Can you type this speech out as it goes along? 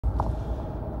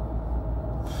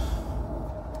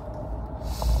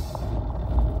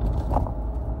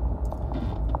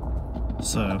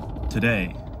So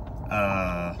today,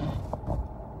 I'm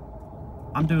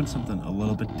doing something a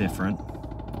little bit different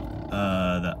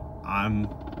that I'm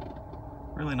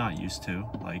really not used to.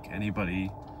 Like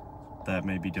anybody that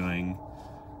may be doing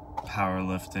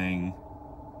powerlifting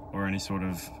or any sort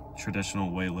of traditional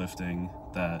weightlifting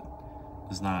that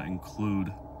does not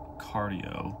include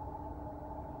cardio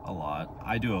a lot.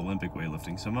 I do Olympic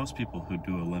weightlifting, so most people who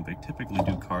do Olympic typically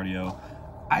do cardio.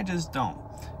 I just don't.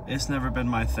 It's never been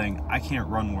my thing. I can't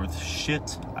run worth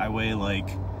shit. I weigh like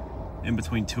in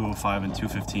between 205 and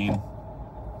 215.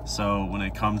 So when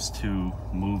it comes to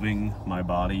moving my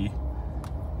body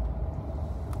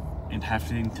and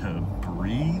having to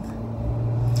breathe,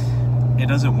 it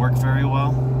doesn't work very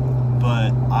well.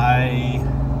 But I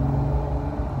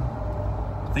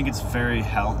think it's very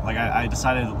like I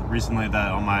decided recently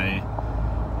that on my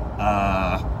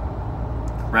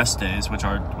rest days, which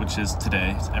is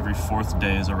today, every fourth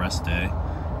day is a rest day,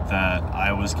 that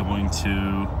I was going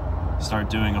to start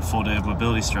doing a full day of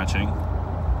mobility stretching.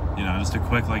 You know, just a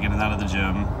quick like in and out of the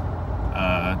gym,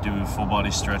 do full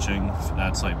body stretching.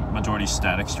 That's like majority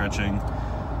static stretching,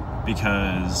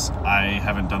 because I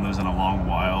haven't done those in a long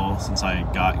while since I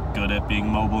got good at being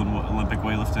mobile in Olympic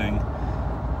weightlifting,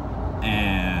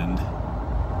 and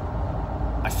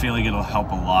I feel like it'll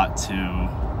help a lot to,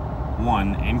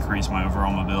 one, increase my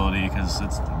overall mobility, because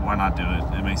why not do it?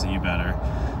 It makes you better,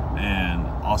 and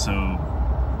also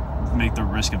make the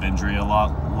risk of injury a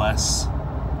lot less,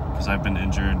 because I've been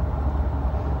injured,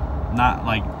 not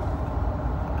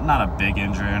a big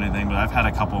injury or anything, but I've had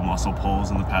a couple of muscle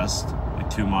pulls in the past like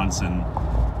 2 months, and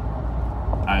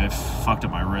I've fucked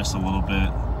up my wrist a little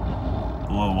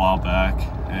while back,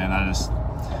 and I just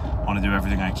want to do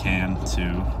everything I can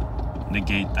to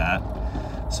negate that.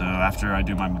 So after I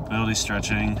do my mobility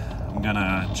stretching, I'm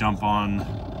gonna jump on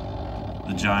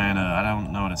the giant, I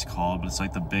don't know what it's called, but it's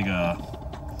like the big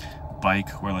bike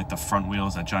where like the front wheel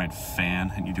is that giant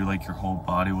fan and you do like your whole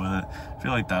body with it. I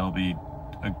feel like that'll be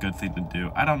a good thing to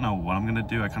do. I don't know what I'm gonna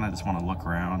do. I kind of just want to look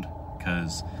around,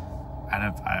 because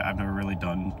I've never really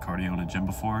done cardio in a gym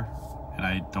before, and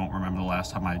I don't remember the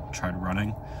last time I tried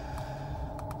running.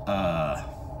 But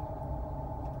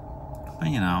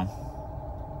you know,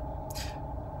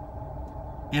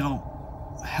 it'll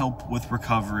help with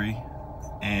recovery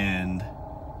and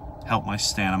help my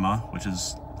stamina, which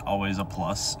is always a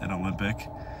plus in Olympic.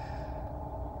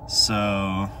 So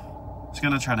I'm just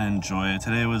gonna try to enjoy it.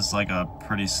 Today was like a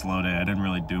pretty slow day. I didn't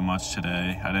really do much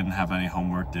today. I didn't have any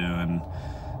homework due, and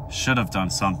should have done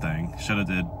something. Should have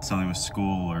did something with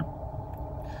school or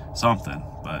something,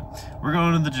 but we're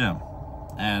going to the gym,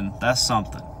 and that's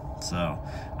something. So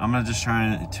I'm gonna just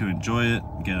try to enjoy it,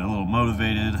 get a little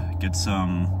motivated, get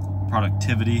some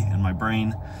productivity in my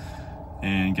brain,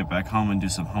 and get back home and do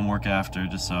some homework after,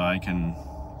 just so I can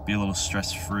be a little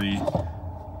stress-free.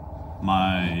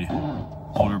 My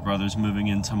older brother's moving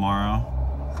in tomorrow,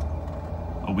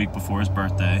 a week before his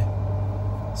birthday,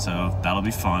 so that'll be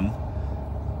fun.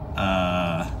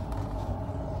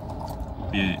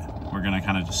 We're gonna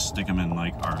kind of just stick him in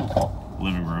like our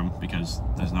living room, because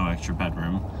there's no extra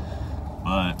bedroom,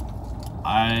 but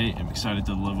I am excited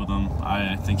to live with him.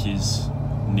 I think he's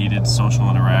needed social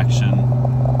interaction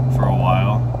for a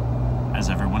while, as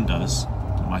everyone does,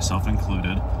 myself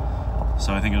included.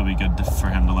 So I think it'll be good for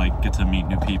him to like get to meet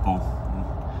new people, and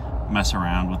mess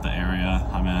around with the area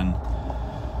I'm in.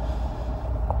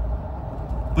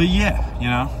 But yeah, you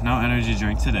know, no energy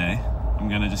drink today. I'm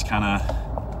gonna just kind of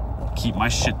keep my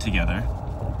shit together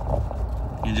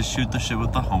and just shoot the shit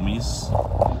with the homies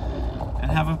and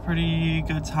have a pretty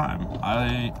good time.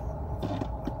 I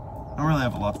don't really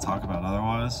have a lot to talk about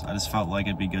otherwise. I just felt like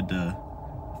it'd be good to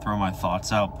throw my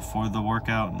thoughts out before the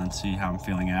workout and then see how I'm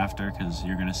feeling after, because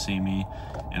you're gonna see me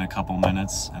in a couple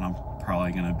minutes and I'm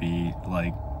probably gonna be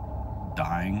like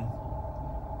dying,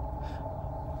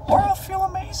 or I'll feel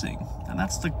amazing, and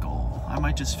that's the goal. I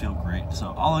might just feel great,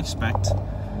 so I'll expect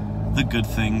the good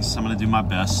things. I'm gonna do my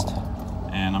best,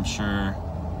 and I'm sure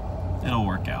it'll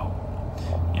work out.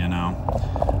 You know,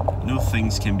 new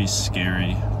things can be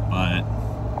scary, but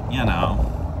you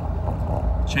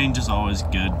know, change is always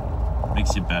good.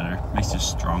 Makes you better, makes you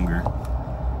stronger.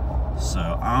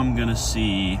 So I'm gonna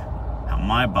see how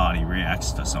my body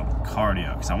reacts to some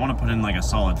cardio, because I want to put in like a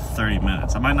solid 30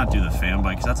 minutes. I might not do the fan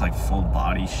bike, because that's like full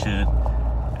body shit,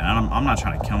 and I'm not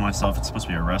trying to kill myself. It's supposed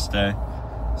to be a rest day,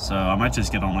 so I might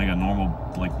just get on like a normal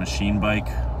like machine bike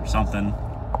or something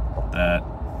that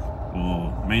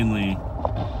will mainly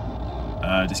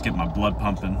just get my blood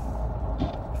pumping,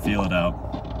 feel it out.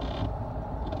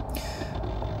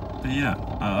 But yeah,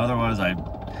 otherwise I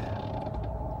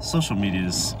social media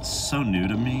is so new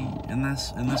to me in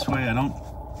this way.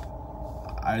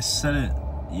 I said it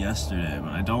yesterday,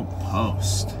 but I don't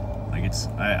post. Like,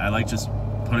 I like just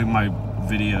putting my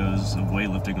videos of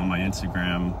weightlifting on my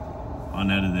Instagram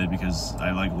unedited, because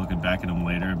I like looking back at them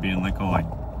later and being like, oh, I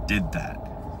did that.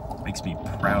 It makes me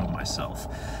proud of myself.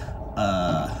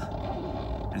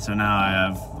 And so now I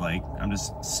have, like, I'm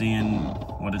just seeing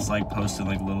what it's like posting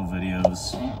like little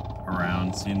videos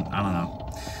around, seeing, I don't know.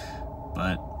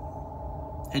 But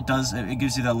it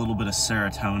gives you that little bit of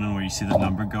serotonin where you see the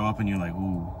number go up and you're like,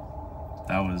 ooh,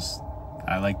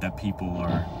 I like that people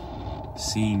are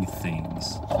seeing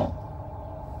things.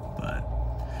 But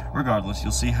regardless,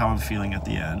 you'll see how I'm feeling at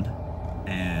the end,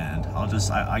 and I'll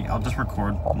just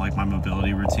record like my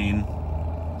mobility routine,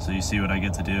 so you see what I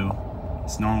get to do.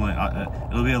 It's normally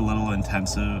it'll be a little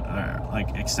intensive, or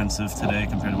like extensive today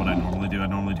compared to what I normally do. I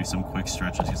normally do some quick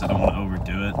stretches because I don't want to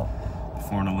overdo it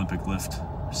before an Olympic lift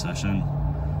session.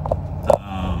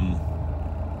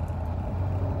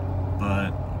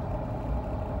 But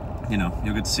you know,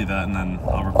 you'll get to see that, and then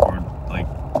I'll record like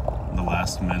the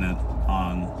last minute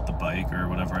on the bike or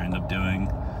whatever I end up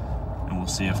doing, and we'll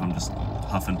see if I'm just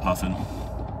huffing puffing.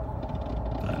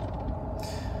 But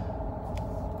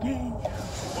yay.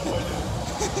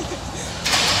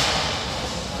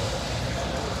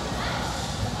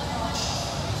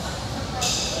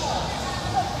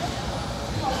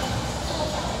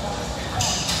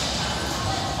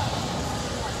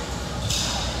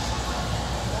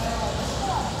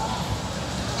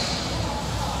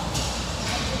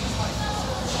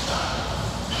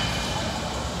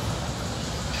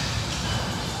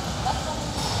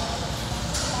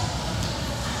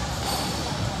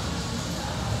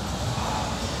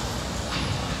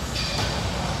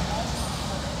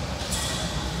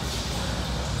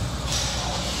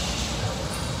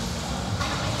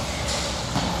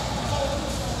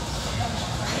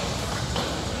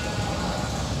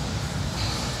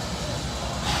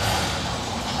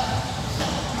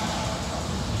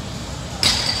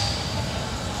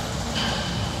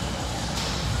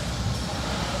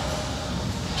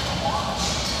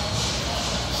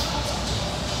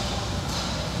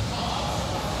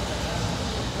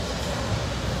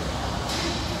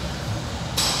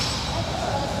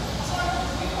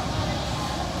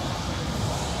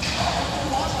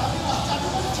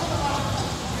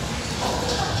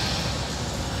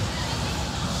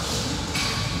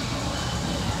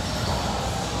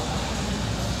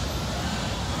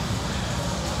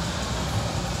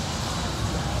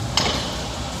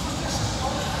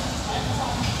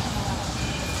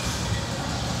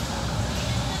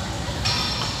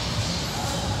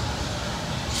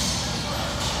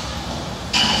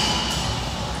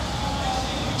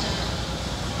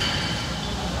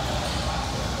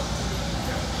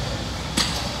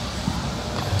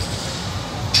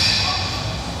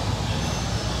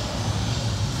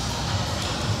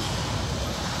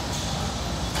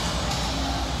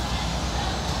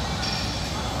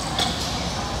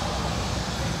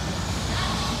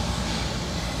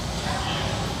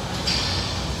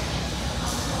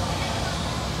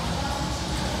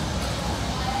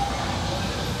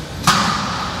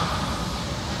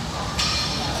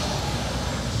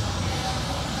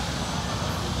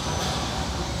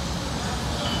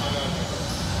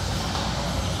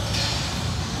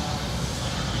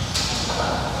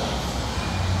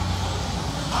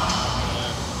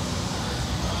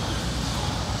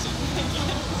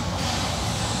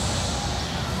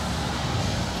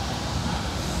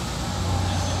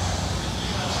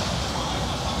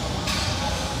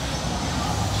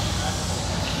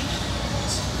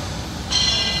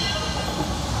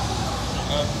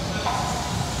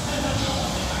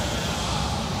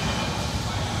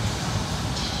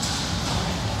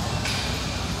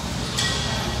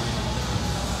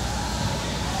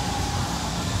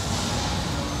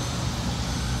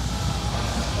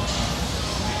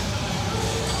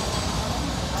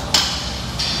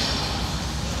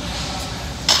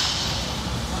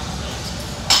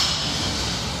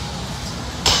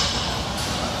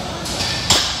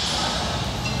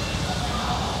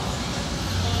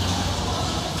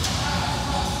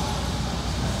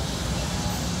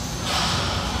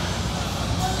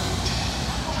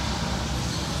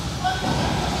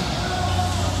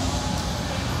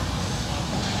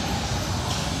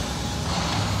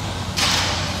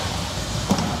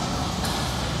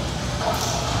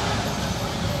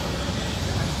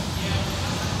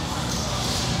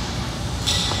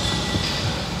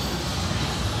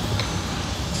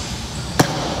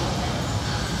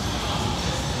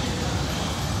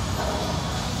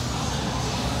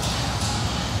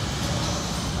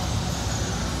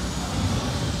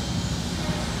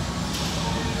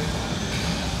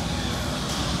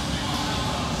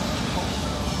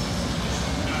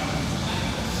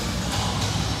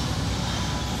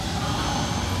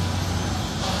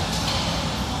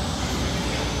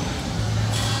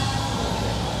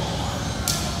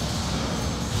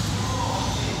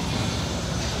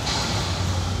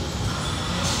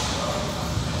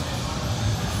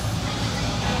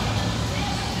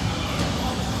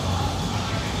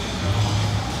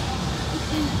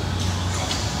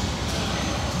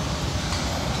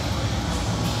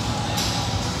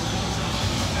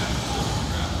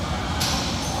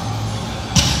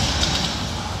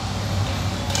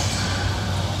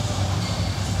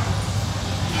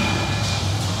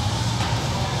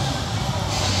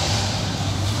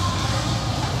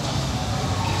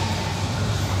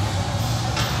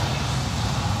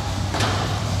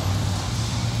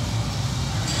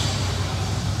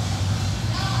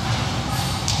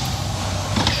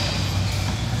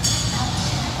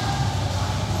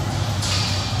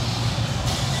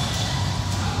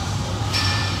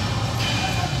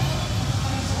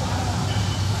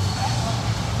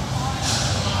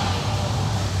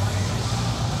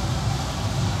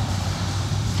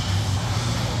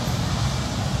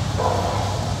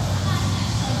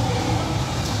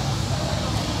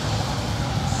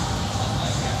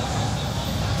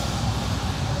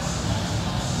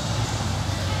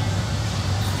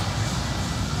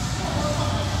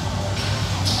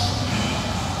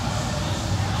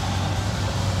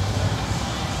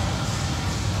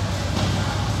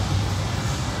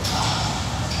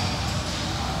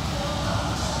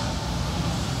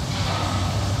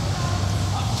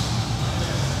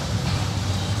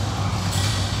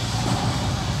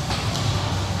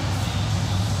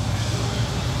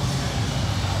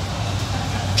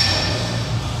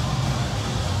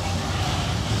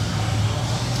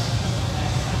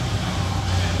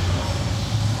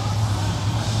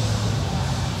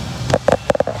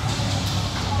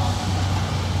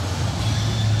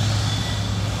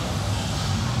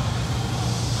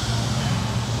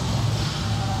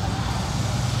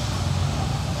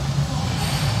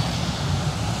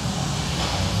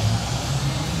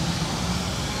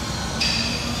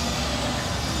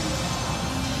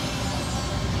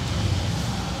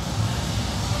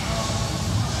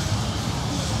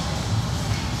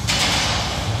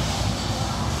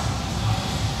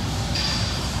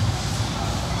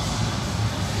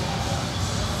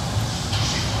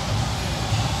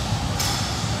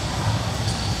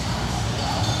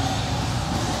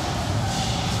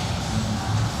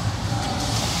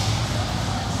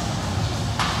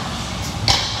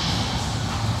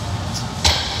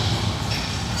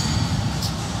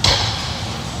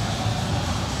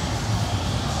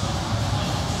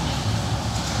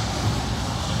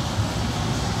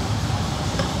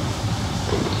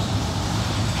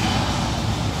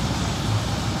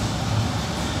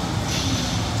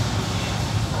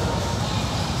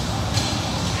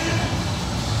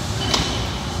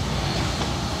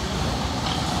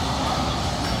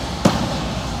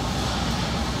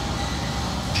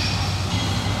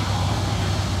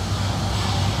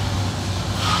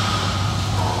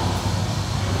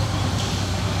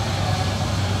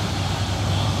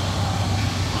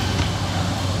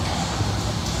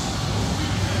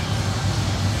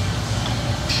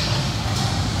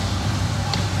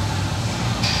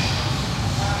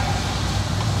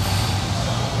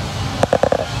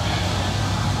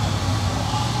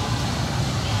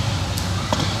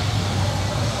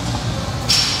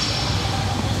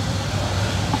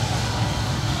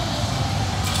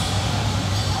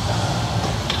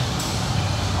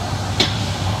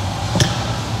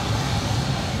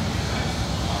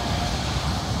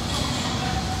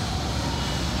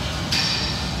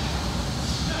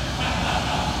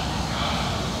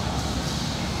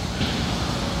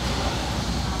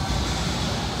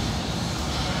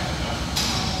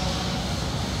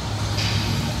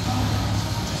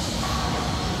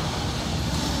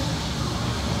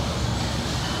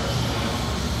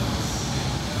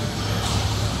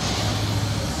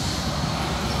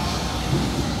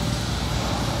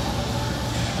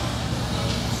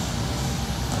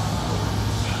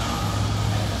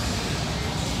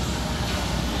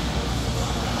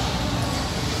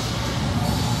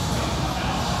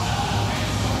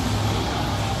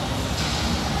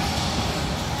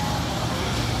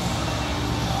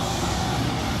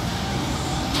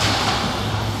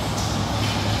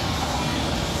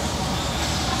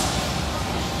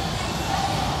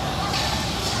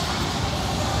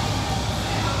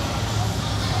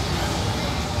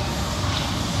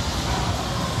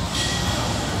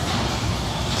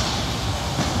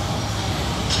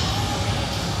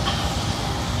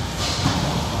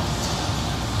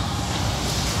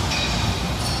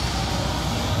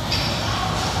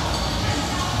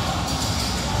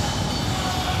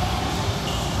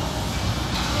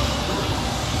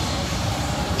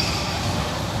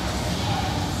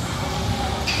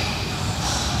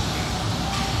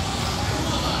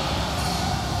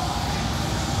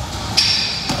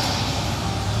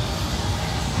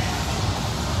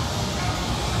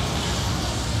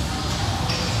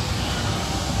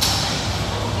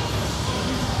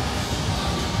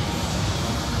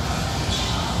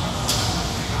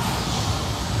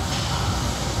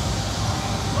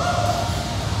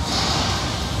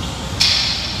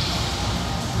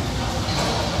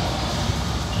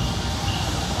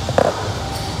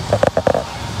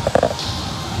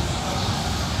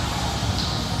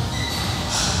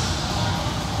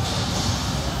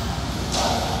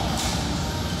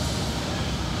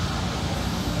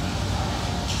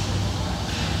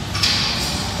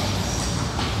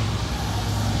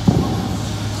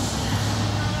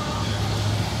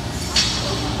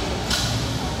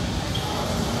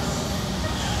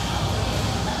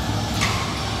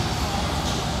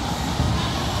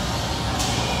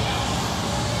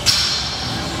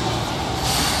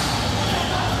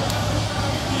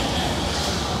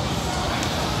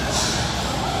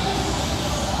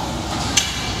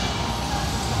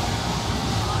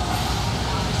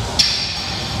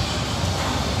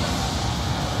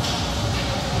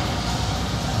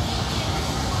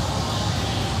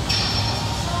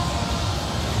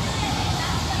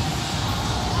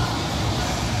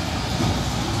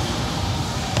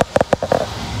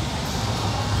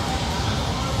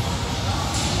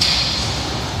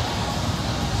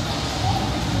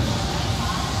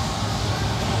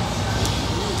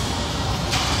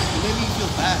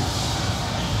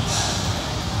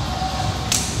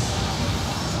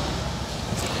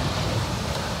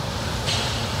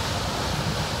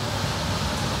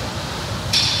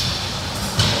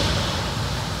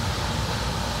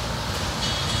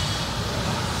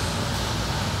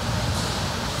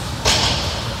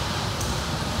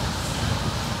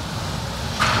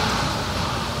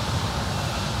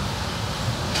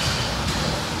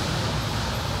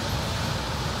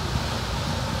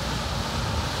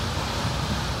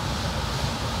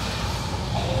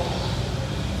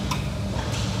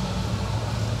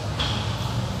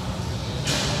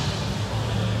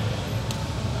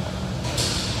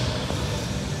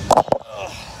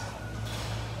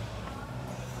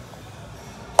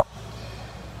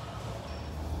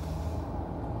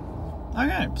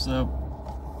 Okay, so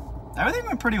everything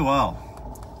went pretty well.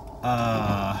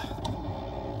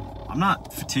 I'm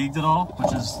not fatigued at all,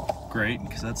 which is great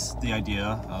because that's the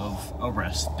idea of a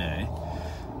rest day.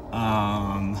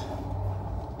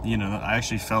 You know, I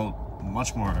actually felt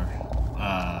much more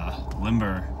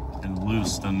limber and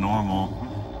loose than normal.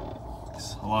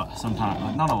 It's a lot,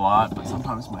 sometimes, not a lot, but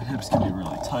sometimes my hips can be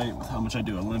really tight with how much I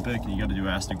do Olympic, and you got to do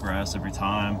ass to grass every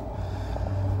time.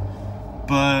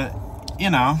 But you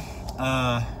know,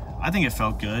 I think it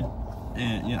felt good.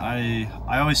 And, you know,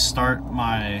 I always start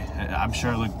my, I'm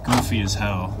sure I look goofy as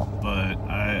hell, but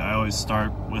I always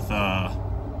start with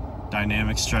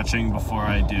dynamic stretching before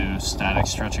I do static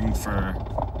stretching for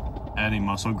any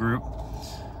muscle group.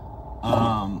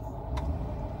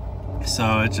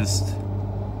 So it just,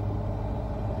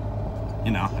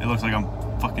 you know, it looks like I'm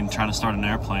fucking trying to start an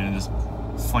airplane and just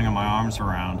flinging my arms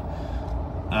around.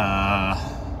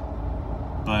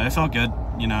 But it felt good.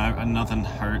 You know, nothing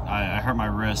hurt. I hurt my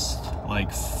wrist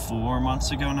like 4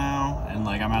 months ago now, and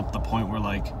like I'm at the point where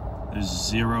like there's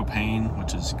zero pain,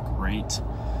 which is great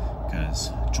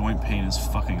because joint pain is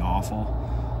fucking awful.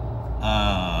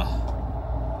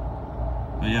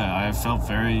 But yeah, I felt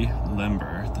very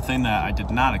limber. The thing that I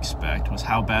did not expect was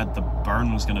how bad the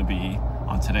burn was gonna be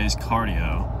on today's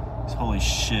cardio. Holy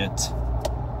shit.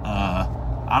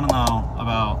 I don't know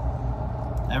about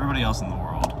everybody else in the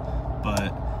world,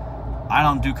 but I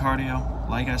don't do cardio,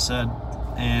 like I said,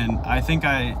 and I think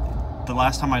the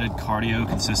last time I did cardio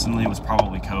consistently was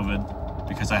probably COVID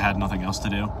because I had nothing else to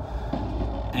do.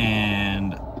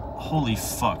 And holy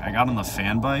fuck, I got on the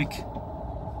fan bike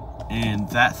and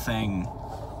that thing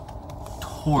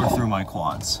tore through my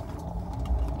quads.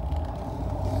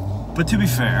 But to be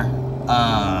fair,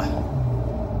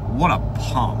 what a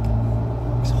pump.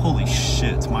 Holy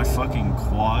shit, my fucking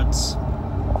quads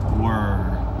were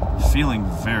feeling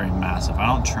very massive. I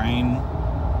don't train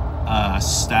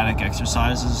static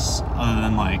exercises other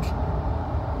than like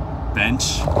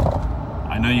bench.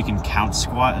 I know you can count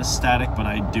squat as static, but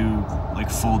I do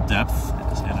like full depth,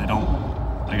 and I don't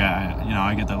like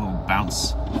I get that little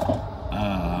bounce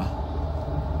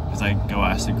because I go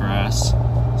ass to grass.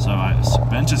 So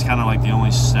bench is kind of like the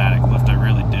only static lift I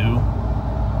really do.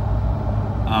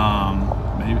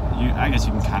 I guess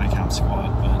you can kind of count squat,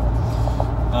 but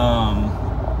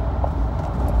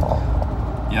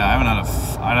yeah, I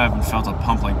haven't felt a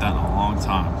pump like that in a long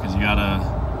time, because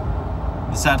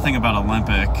the sad thing about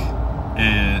Olympic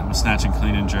with snatch and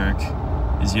clean and jerk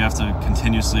is you have to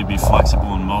continuously be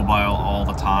flexible and mobile all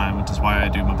the time, which is why I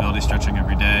do mobility stretching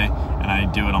every day, and I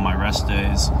do it on my rest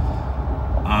days.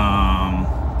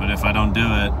 But if I don't do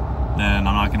it, then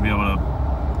I'm not going to be able to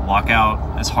lock out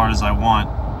as hard as I want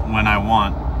when I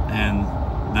want, and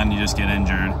then you just get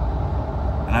injured.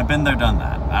 And I've been there, done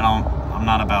that. I'm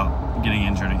not about getting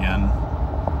injured again.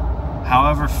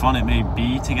 However fun it may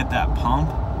be to get that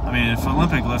pump, I mean, if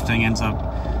Olympic lifting ends up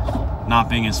not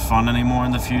being as fun anymore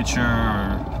in the future,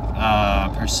 or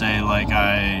per se, like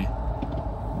I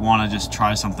want to just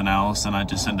try something else and I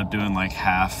just end up doing like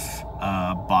half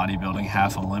bodybuilding,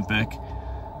 half Olympic,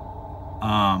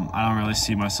 I don't really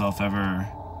see myself ever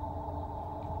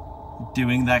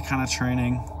doing that kind of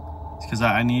training, because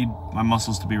I need my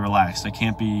muscles to be relaxed. I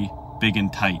can't be big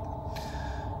and tight,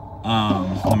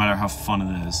 no matter how fun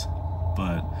it is.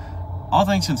 But all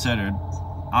things considered,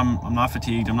 I'm not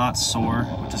fatigued, I'm not sore,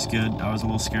 which is good. I was a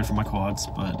little scared for my quads,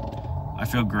 but I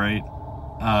feel great.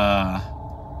 I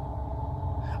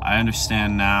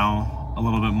understand now a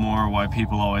little bit more why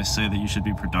people always say that you should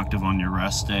be productive on your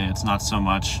rest day. It's not so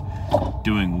much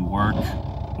doing work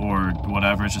or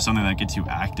whatever, it's just something that gets you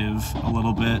active a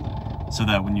little bit, so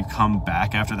that when you come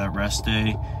back after that rest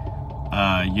day,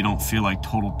 you don't feel like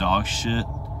total dog shit,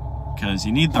 because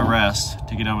you need the rest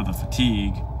to get over the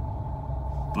fatigue.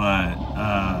 But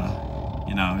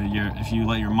you know, if you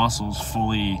let your muscles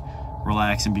fully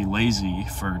relax and be lazy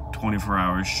for 24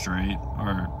 hours straight,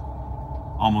 or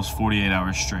almost 48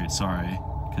 hours straight, sorry,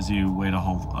 because you wait a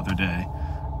whole other day,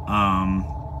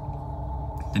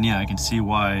 then yeah, I can see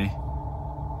why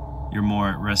you're more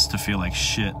at risk to feel like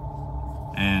shit,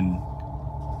 and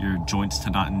your joints to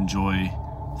not enjoy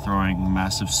throwing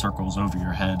massive circles over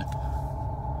your head.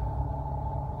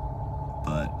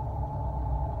 But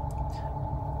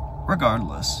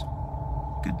regardless,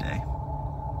 good day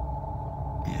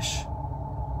ish.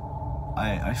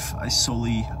 I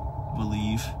solely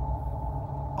believe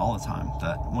all the time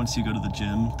that once you go to the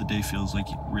gym, the day feels like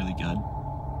really good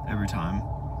every time.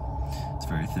 It's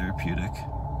very therapeutic.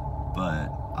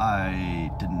 But I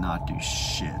did not do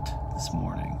shit this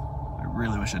morning. I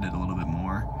really wish I did a little bit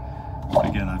more. But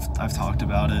again, I've talked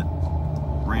about it.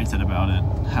 ranted about it,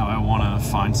 how I want to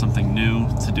find something new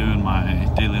to do in my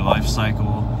daily life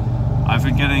cycle. I've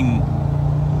been getting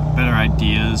better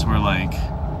ideas where, like,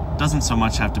 it doesn't so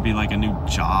much have to be like a new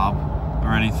job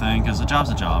or anything, because a job's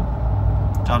a job.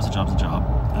 Job's a job.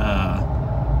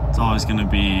 It's always going to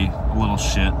be a little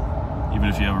shit, even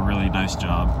if you have a really nice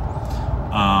job.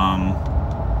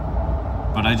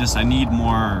 But I need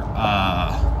more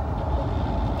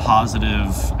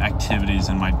positive activities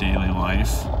in my daily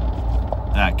life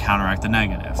that counteract the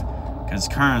negative. Because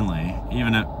currently,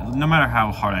 no matter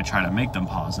how hard I try to make them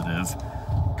positive,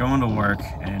 going to work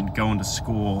and going to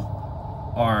school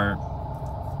are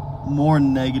more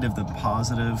negative than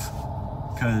positive.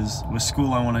 Because with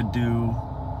school, I want to do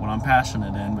what I'm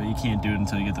passionate in, but you can't do it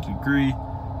until you get the degree.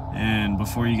 And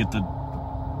before you get the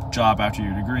job after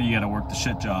your degree, you got to work the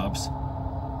shit jobs.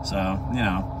 So,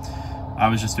 I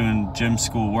was just doing gym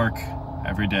school work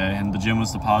every day, and the gym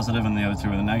was the positive and the other two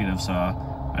were the negative, so I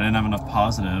didn't have enough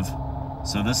positive.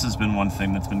 So this has been one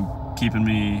thing that's been keeping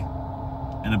me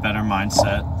in a better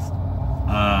mindset.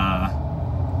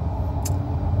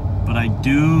 But I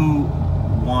do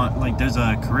want, like, there's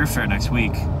a career fair next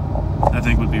week that I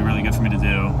think would be really good for me to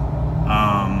do.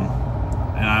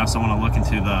 And I also want to look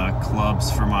into the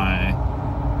clubs for my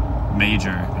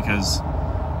major, because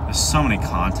there's so many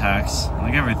contacts.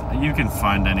 Like, you can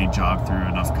find any job through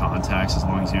enough contacts as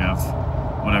long as you have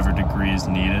whatever degree is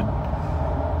needed.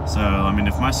 So, I mean,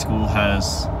 if my school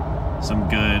has some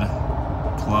good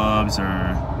clubs,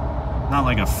 or not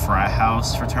like a frat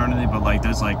house fraternity, but like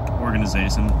there's like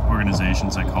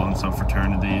organizations that call themselves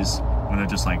fraternities, where they're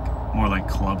just like more like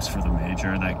clubs for the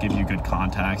major that give you good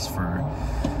contacts for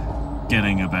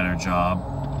getting a better job.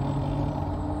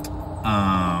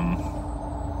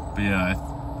 But yeah,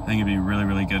 I think it'd be really,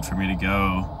 really good for me to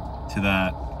go to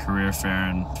that career fair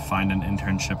and find an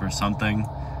internship or something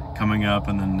coming up,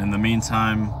 and then in the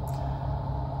meantime,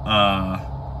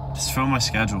 just fill my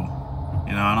schedule.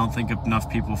 I don't think enough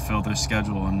people fill their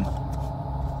schedule, and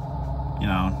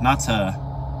not to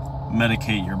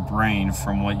medicate your brain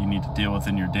from what you need to deal with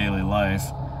in your daily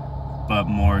life, but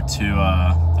more to,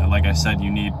 like I said,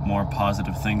 you need more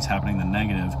positive things happening than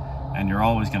negative, and you're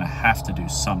always going to have to do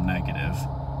some negative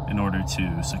in order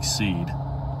to succeed.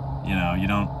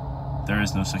 There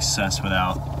is no success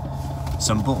without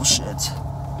some bullshit.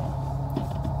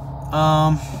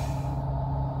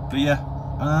 But yeah,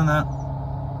 other than that,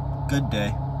 good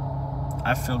day.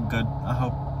 I feel good. I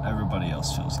hope everybody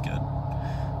else feels good.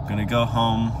 I'm gonna go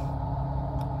home.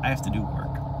 I have to do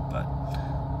work, but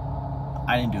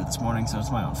I didn't do it this morning, so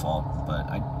it's my own fault. But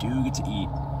I do get to eat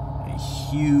a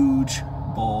huge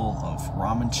bowl of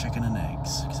ramen chicken and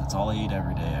eggs, because that's all I eat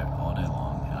every day, all day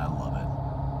long, and I love it.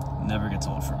 It never gets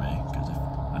old for me, because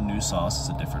a new sauce is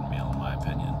a different meal, in my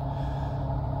opinion.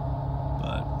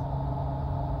 But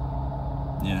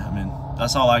yeah, I mean,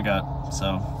 that's all I got.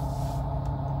 So